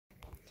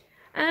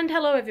And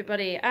hello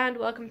everybody, and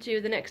welcome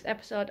to the next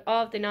episode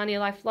of the Narnia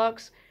Life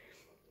Vlogs.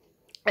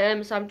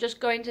 So I'm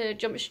just going to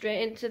jump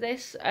straight into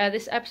this.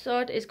 This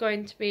episode is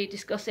going to be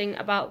discussing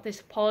about the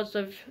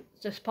supposedly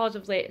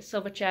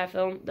Silverchair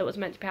film that was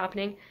meant to be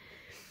happening.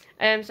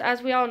 So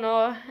as we all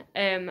know,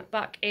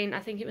 back in, I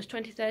think it was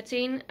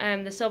 2013,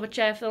 the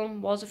Silverchair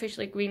film was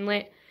officially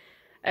greenlit.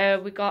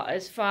 We got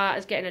as far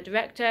as getting a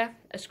director,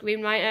 a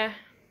screenwriter.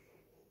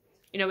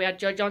 You know, we had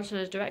Joe Johnston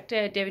as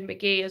director, David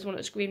McGee as one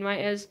of the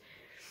screenwriters.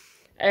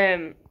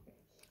 There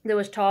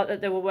was talk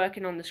that they were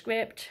working on the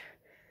script.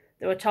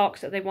 There were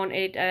talks that they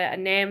wanted a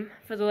name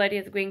for the Lady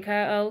of the Green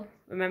Kirtle.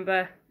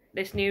 Remember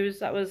this news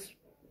that was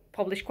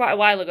published quite a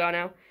while ago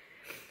now.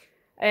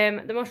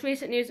 The most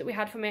recent news that we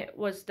had from it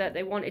was that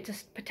they wanted to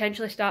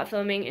potentially start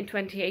filming in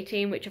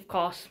 2018, which of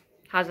course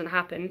hasn't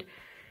happened.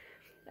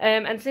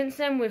 And since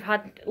then we've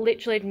had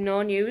literally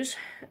no news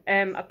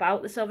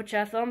about the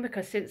Silverchair film,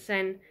 because since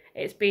then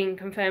it's been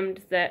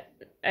confirmed that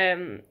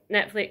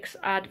Netflix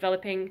are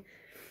developing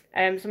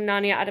some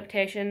Narnia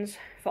adaptations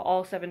for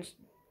all 7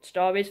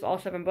 stories, for all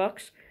 7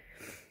 books.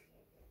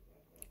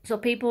 So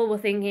people were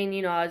thinking,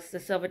 you know,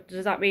 does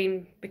that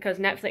mean because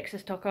Netflix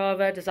has took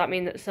over, does that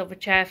mean that the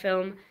Silverchair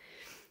film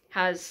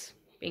has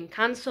been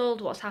cancelled?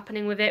 What's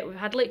happening with it? We've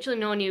had literally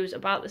no news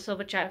about the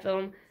Silverchair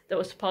film that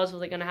was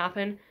supposedly going to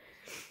happen.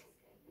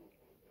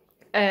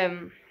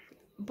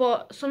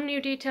 But some new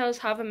details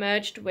have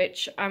emerged,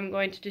 which I'm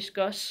going to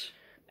discuss.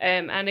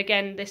 And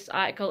again, this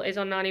article is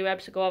on Narnia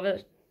Web, so go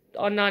over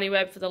on Narnia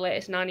Web for the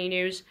latest Narnia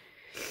news.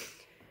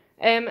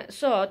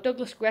 So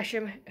Douglas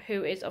Gresham,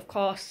 who is of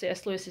course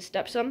C.S. Lewis's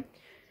stepson,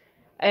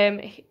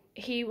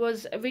 he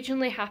was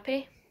originally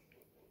happy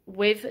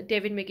with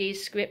David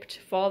McGee's script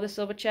for the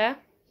Silverchair.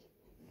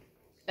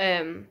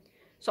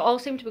 So all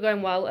seemed to be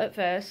going well at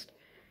first,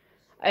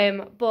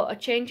 but a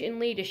change in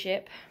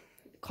leadership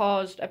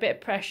caused a bit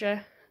of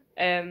pressure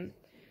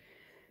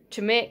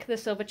to make the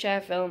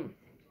Silverchair film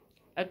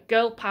a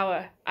girl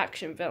power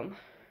action film,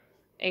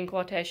 in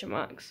quotation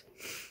marks.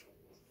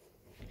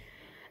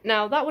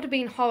 Now, that would have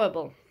been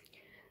horrible.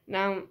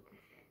 Now,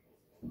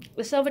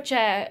 the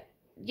Silverchair,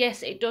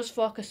 yes, it does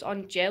focus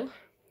on Jill,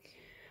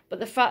 but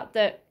the fact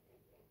that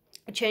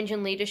a change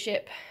in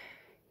leadership,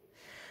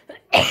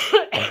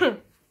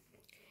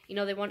 you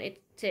know, they wanted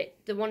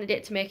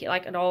it to make it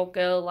like an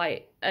all-girl,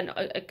 like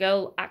a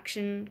girl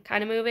action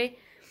kind of movie.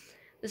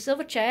 The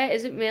Silverchair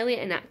isn't really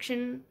an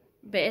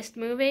action-based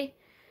movie.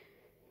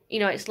 You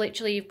know, it's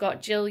literally, you've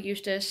got Jill,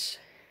 Eustace,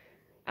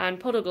 and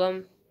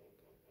Puddleglum,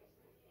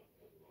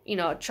 you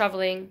know,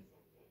 travelling,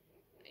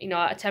 you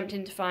know,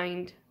 attempting to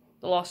find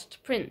the lost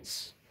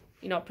prince,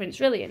 you know, Prince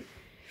Rilian.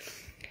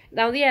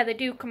 Now, yeah, they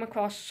do come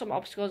across some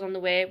obstacles on the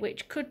way,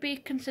 which could be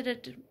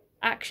considered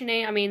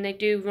action-y. I mean, they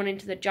do run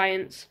into the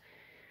giants,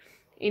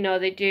 you know,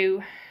 they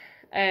do,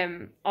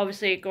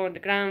 obviously go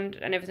underground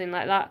and everything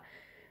like that,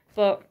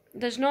 but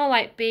there's no,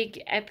 like,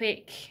 big,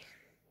 epic,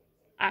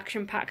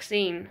 action-packed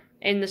scene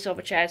in the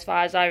Silverchair, as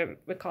far as I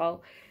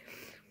recall.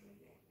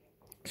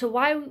 So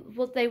why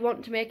would they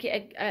want to make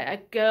it a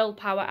girl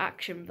power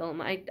action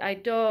film? I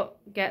don't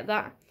get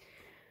that.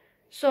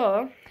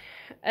 So,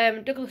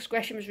 Douglas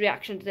Gresham's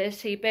reaction to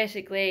this, he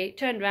basically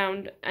turned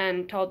around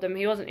and told them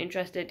he wasn't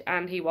interested,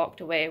 and he walked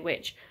away,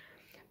 which,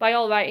 by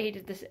all right, he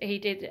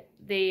did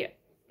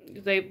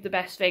the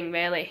best thing,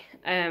 really.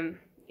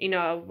 You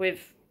know,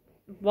 with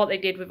what they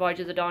did with Voyage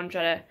of the Dawn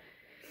Treader,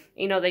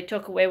 you know, they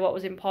took away what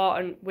was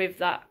important with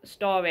that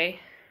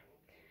story,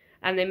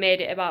 and they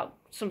made it about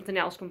something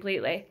else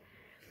completely.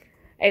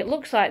 It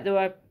looks like they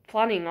were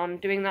planning on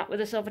doing that with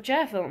the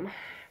Silverchair film,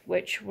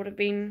 which would have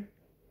been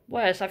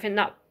worse. I think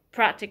that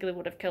practically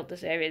would have killed the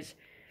series.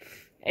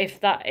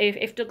 If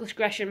Douglas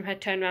Gresham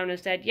had turned around and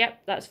said,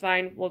 yep, that's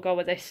fine, we'll go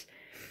with this.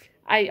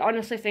 I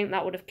honestly think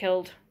that would have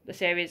killed the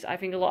series. I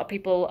think a lot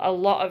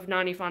of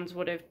Narnia fans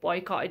would have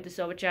boycotted the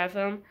Silverchair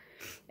film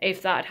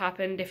if that had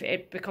happened, if it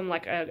had become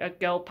like a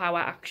girl power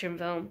action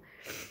film.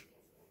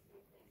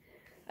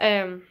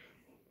 So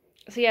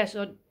yeah,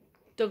 so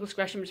Douglas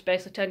Gresham just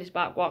basically turned his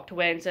back, walked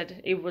away, and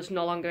said he was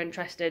no longer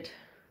interested.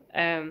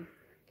 At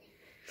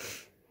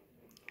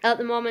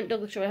the moment,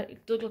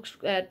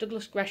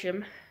 Douglas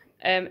Gresham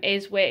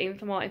is waiting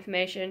for more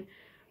information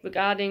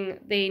regarding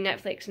the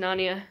Netflix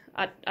Narnia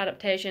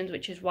adaptations,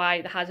 which is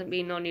why there hasn't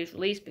been no news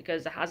released,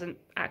 because there hasn't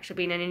actually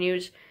been any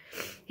news.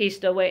 He's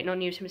still waiting on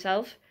news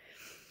himself.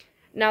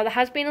 Now, there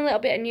has been a little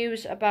bit of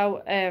news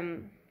about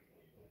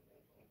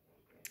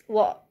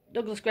what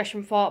Douglas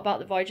Gresham thought about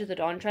the Voyage of the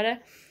Dawn Treader.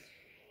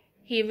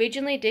 He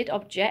originally did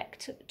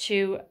object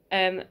to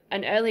an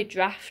early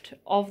draft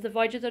of the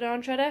Voyage of the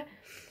Dawn Treader,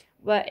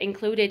 where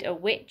included a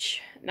witch.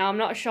 Now, I'm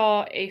not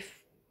sure if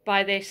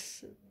by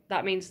this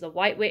that means the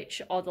White Witch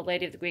or the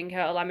Lady of the Green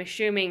Kirtle. I'm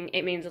assuming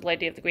it means the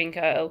Lady of the Green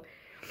Kirtle.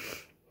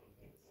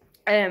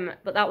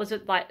 But that was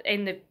like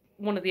in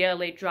one of the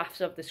early drafts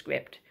of the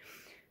script.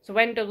 So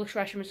when Douglas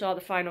Gresham saw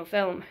the final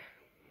film,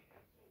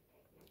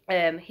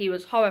 he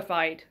was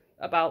horrified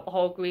about the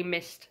whole Green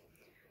Mist,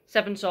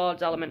 7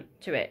 Swords element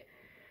to it.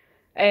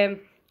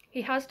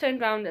 he has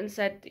turned around and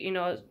said, you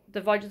know,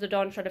 the Voyage of the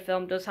Dawn Treader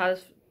film does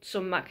have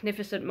some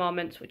magnificent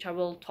moments, which I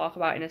will talk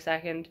about in a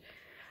second.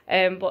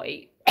 But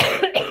he,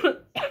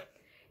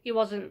 he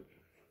wasn't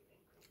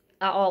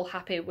at all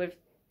happy with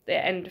the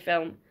end of the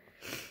film.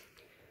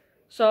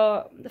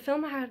 So the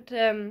film had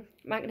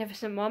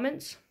magnificent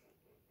moments.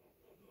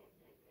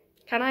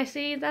 Can I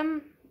see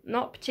them?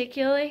 Not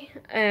particularly.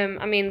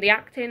 I mean, the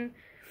acting.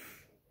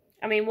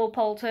 I mean, Will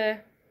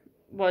Poulter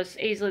was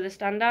easily the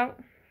standout.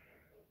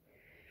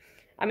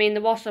 I mean,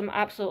 there was some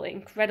absolutely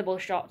incredible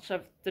shots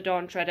of the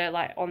Dawn Treader,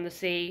 like on the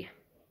sea.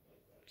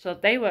 So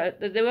there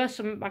were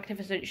some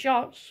magnificent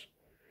shots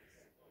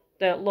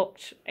that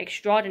looked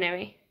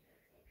extraordinary.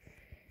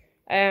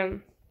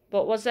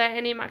 But was there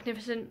any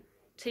magnificent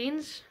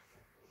scenes?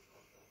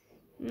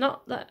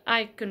 Not that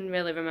I can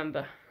really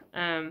remember.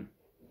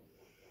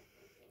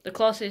 The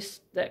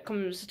closest that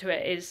comes to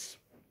it is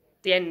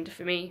the end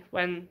for me,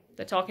 when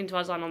they're talking to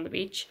Aslan on the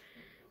beach.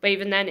 But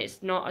even then,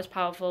 it's not as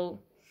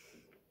powerful.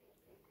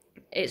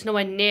 It's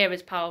nowhere near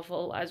as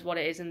powerful as what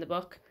it is in the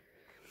book.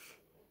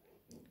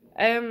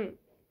 So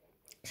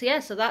yeah,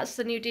 so that's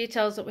the new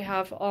details that we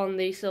have on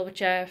the Silver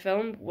Chair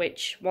film,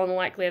 which more than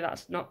likely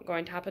that's not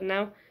going to happen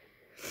now.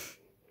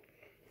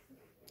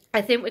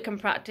 I think we can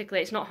practically,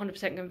 it's not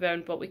 100%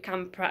 confirmed, but we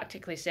can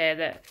practically say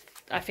that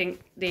I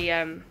think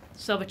the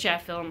Silver Chair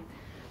film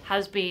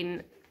has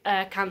been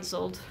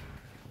cancelled.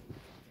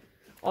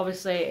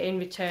 Obviously in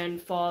return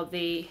for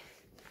the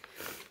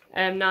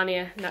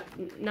Narnia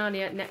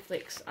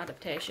Netflix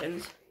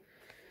adaptations.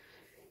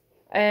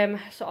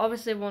 So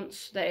obviously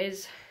once there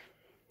is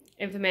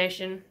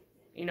information,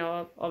 you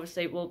know,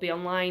 obviously it will be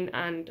online,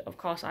 and of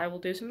course I will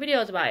do some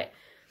videos about it.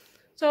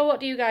 So what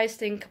do you guys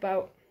think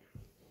about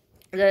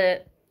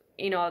the,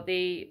 you know,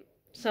 the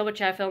Silver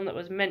Chair film that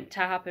was meant to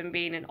happen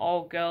being an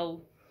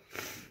all-girl,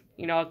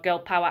 you know, girl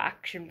power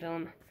action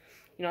film?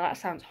 You know, that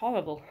sounds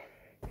horrible.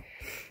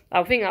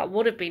 I think that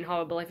would have been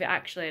horrible if it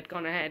actually had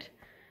gone ahead.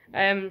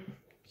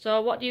 So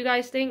what do you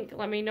guys think?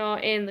 Let me know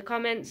in the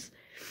comments.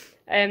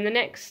 The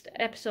next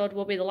episode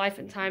will be the life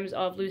and times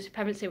of Lucy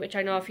Pevensey, which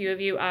I know a few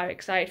of you are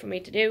excited for me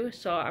to do.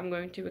 So I'm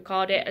going to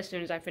record it as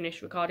soon as I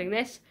finish recording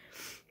this.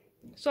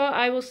 So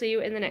I will see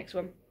you in the next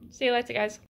one. See you later, guys.